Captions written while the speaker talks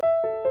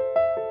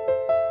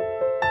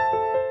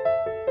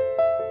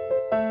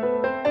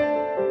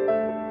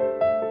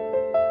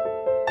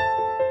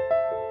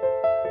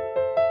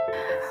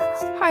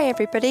Hi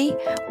everybody,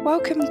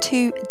 welcome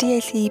to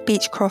DAC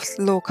Beechcroft's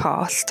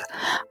Lawcast.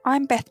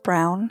 I'm Beth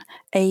Brown,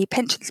 a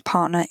pensions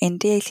partner in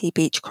DAC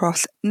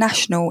Beechcroft's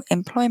National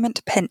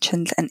Employment,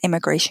 Pensions and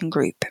Immigration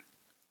Group.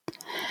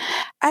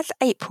 As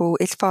April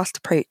is fast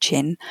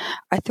approaching,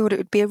 I thought it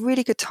would be a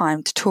really good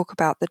time to talk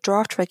about the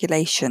draft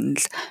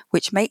regulations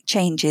which make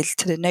changes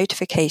to the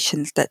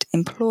notifications that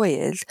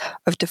employers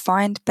of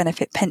defined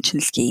benefit pension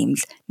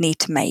schemes need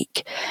to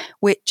make,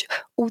 which,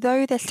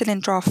 although they're still in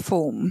draft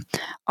form,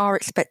 are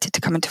expected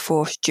to come into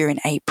force during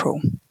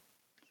April.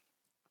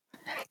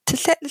 To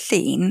set the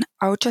scene,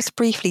 I will just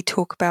briefly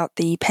talk about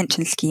the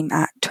Pension Scheme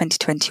Act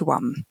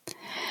 2021.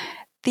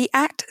 The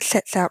Act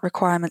sets out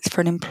requirements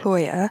for an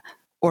employer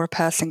or a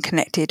person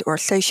connected or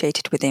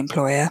associated with the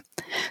employer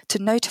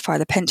to notify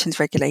the pensions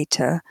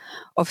regulator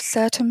of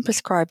certain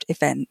prescribed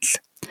events,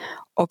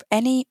 of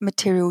any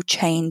material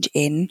change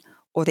in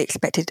or the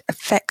expected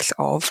effects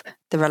of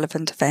the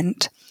relevant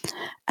event,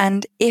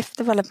 and if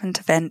the relevant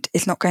event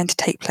is not going to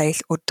take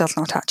place or does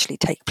not actually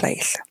take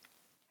place.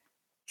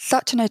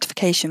 Such a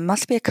notification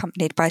must be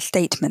accompanied by a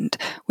statement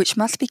which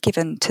must be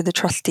given to the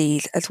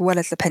trustees as well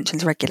as the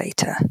pensions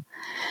regulator.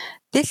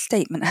 This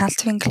statement has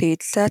to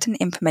include certain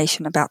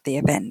information about the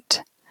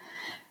event.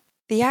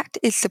 The Act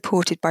is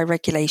supported by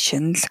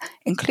regulations,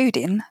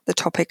 including the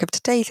topic of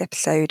today's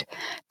episode,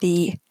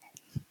 the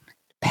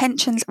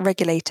Pensions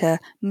Regulator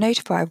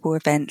Notifiable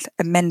Events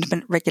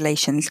Amendment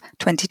Regulations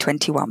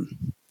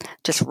 2021.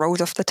 Just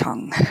rolls off the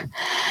tongue.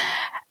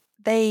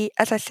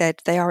 As I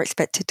said, they are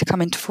expected to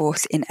come into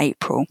force in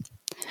April.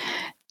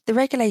 The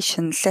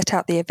regulations set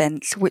out the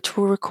events which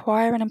will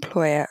require an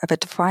employer of a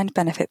defined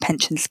benefit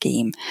pension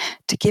scheme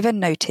to give a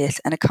notice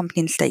and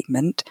accompanying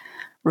statement,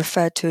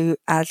 referred to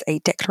as a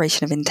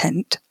declaration of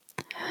intent,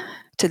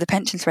 to the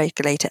pensions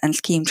regulator and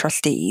scheme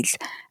trustees,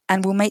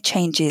 and will make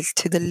changes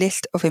to the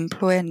list of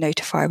employer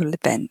notifiable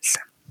events.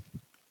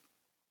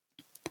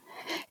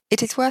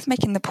 It is worth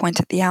making the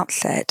point at the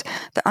outset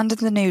that under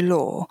the new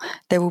law,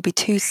 there will be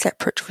two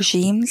separate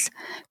regimes,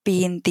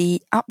 being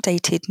the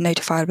updated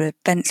notifiable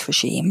events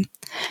regime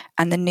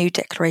and the new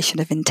declaration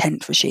of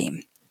intent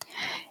regime.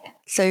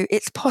 So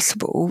it's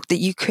possible that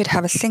you could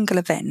have a single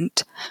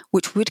event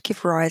which would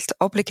give rise to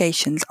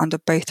obligations under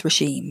both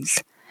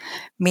regimes,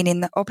 meaning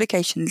that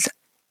obligations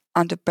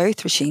under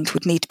both regimes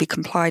would need to be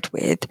complied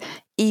with,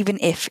 even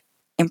if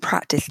in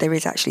practice there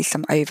is actually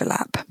some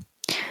overlap.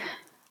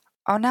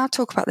 I'll now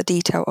talk about the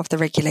detail of the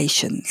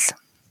regulations.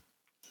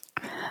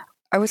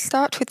 I will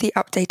start with the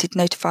updated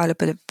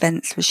notifiable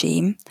events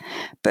regime,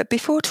 but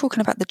before talking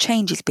about the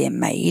changes being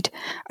made,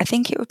 I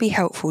think it would be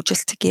helpful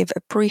just to give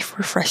a brief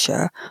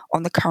refresher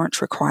on the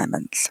current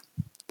requirements.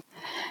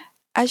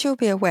 As you'll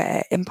be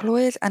aware,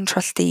 employers and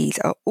trustees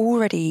are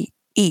already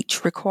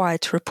each required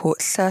to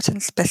report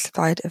certain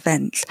specified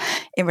events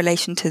in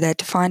relation to their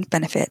defined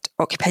benefit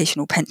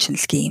occupational pension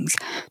schemes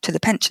to the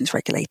pensions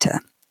regulator.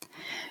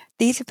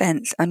 These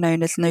events are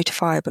known as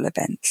notifiable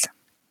events.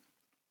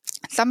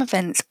 Some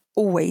events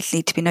always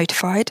need to be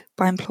notified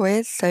by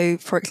employers. So,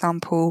 for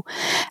example,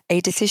 a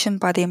decision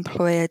by the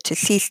employer to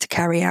cease to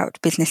carry out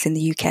business in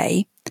the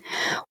UK,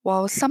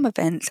 while some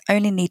events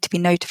only need to be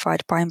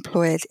notified by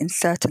employers in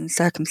certain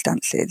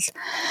circumstances.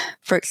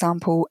 For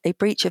example, a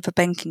breach of a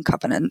banking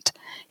covenant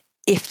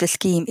if the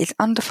scheme is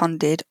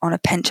underfunded on a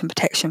pension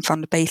protection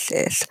fund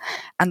basis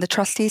and the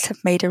trustees have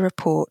made a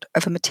report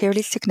of a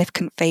materially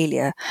significant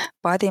failure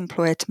by the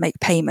employer to make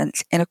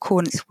payments in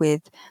accordance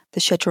with the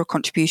schedule of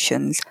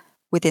contributions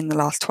within the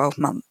last 12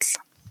 months.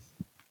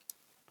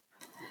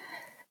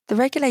 The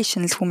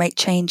regulations will make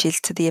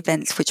changes to the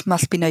events which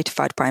must be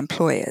notified by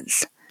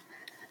employers.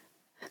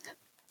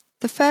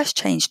 The first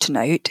change to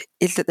note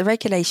is that the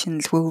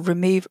regulations will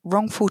remove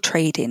wrongful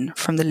trading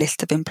from the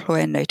list of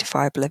employer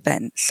notifiable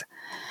events.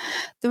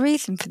 The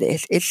reason for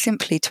this is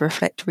simply to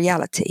reflect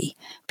reality,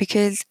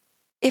 because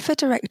if a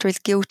director is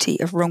guilty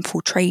of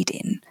wrongful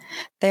trading,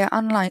 they are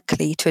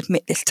unlikely to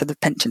admit this to the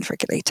pensions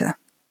regulator.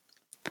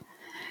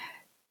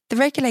 The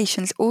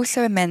regulations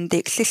also amend the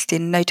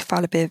existing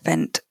notifiable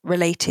event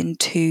relating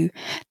to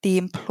the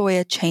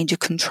employer change of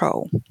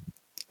control.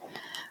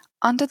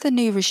 Under the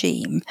new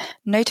regime,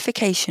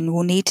 notification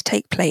will need to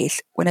take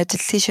place when a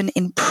decision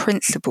in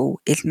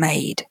principle is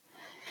made.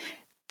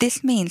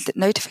 This means that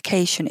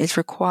notification is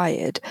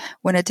required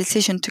when a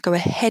decision to go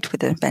ahead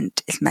with an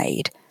event is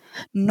made,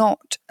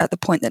 not at the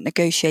point that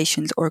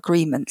negotiations or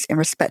agreements in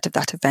respect of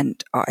that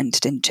event are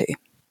entered into.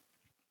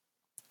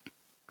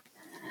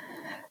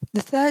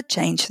 The third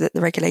change that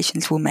the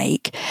regulations will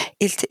make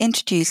is to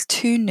introduce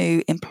two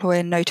new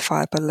employer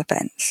notifiable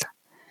events.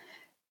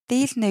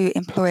 These new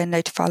employer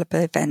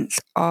notifiable events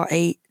are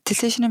a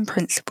decision in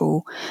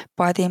principle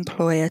by the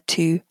employer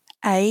to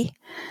A.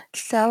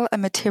 Sell a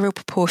material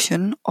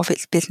proportion of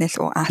its business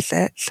or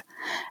assets,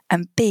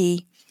 and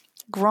B.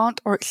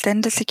 Grant or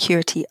extend a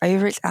security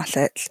over its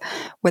assets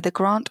where the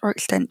grant or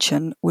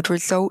extension would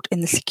result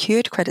in the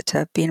secured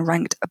creditor being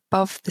ranked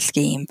above the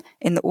scheme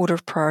in the order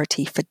of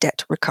priority for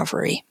debt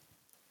recovery.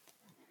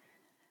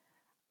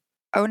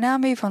 I will now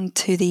move on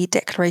to the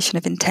declaration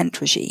of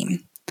intent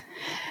regime.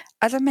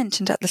 As I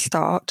mentioned at the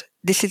start,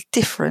 this is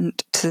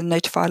different to the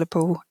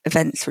notifiable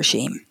events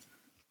regime.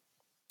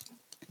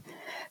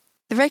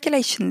 The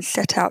regulations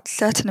set out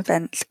certain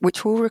events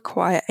which will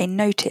require a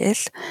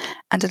notice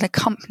and an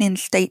accompanying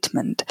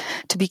statement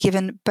to be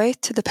given both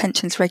to the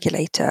pensions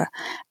regulator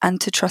and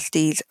to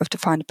trustees of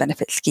defined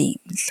benefit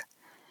schemes.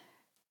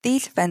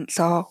 These events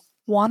are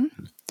 1.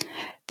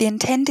 The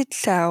intended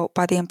sale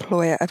by the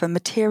employer of a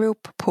material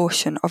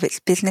proportion of its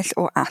business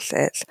or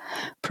assets,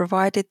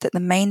 provided that the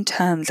main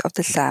terms of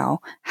the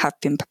sale have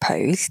been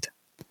proposed.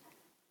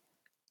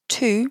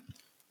 2.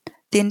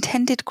 The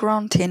intended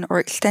granting or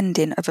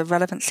extending of a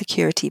relevant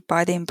security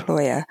by the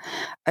employer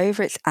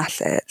over its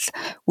assets,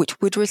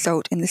 which would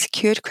result in the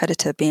secured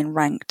creditor being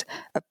ranked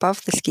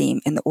above the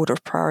scheme in the order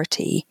of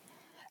priority,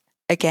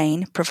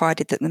 again,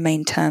 provided that the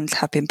main terms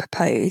have been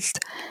proposed.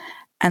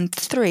 And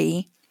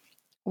 3,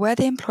 where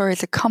the employer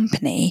is a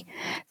company,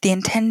 the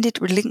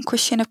intended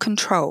relinquishing of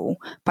control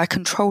by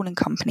controlling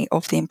company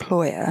of the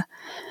employer,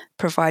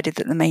 provided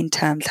that the main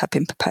terms have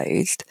been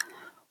proposed,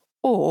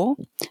 or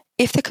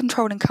if the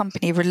controlling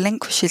company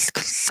relinquishes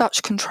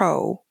such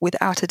control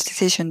without a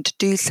decision to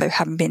do so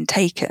having been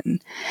taken,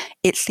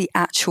 it's the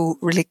actual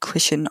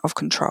relinquishing of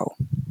control.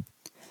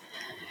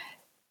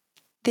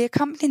 The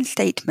accompanying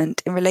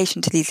statement in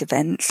relation to these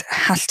events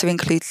has to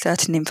include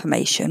certain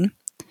information,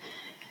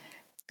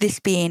 this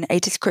being a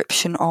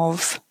description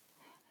of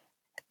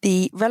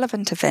the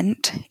relevant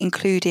event,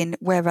 including,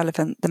 where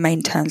relevant, the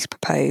main terms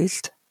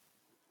proposed,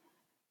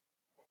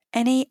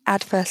 any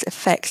adverse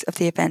effects of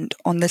the event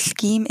on the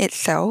scheme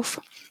itself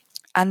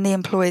and the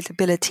employer's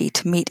ability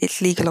to meet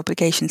its legal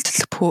obligations to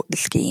support the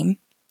scheme,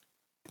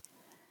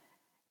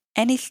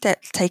 any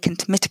steps taken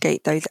to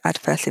mitigate those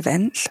adverse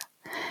events,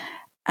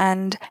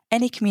 and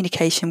any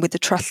communication with the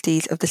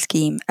trustees of the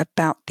scheme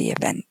about the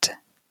event.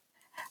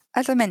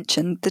 As I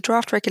mentioned, the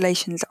draft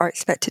regulations are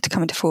expected to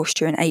come into force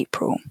during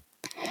April.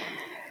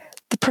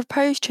 The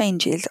proposed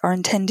changes are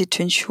intended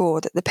to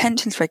ensure that the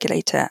pensions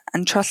regulator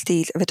and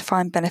trustees of a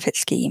defined benefit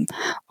scheme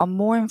are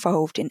more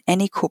involved in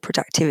any corporate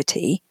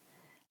activity,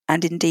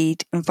 and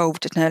indeed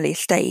involved at an earlier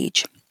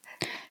stage.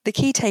 The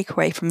key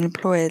takeaway from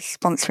employers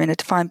sponsoring a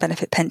defined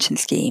benefit pension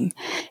scheme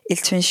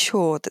is to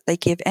ensure that they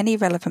give any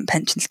relevant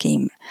pension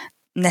scheme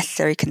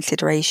necessary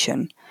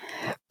consideration,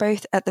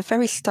 both at the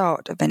very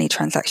start of any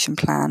transaction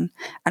plan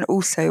and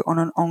also on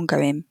an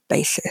ongoing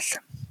basis.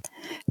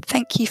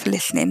 Thank you for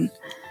listening.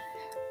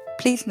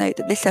 Please note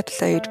that this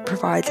episode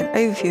provides an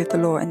overview of the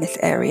law in this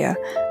area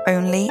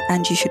only,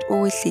 and you should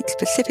always seek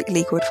specific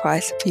legal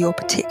advice for your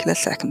particular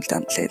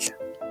circumstances.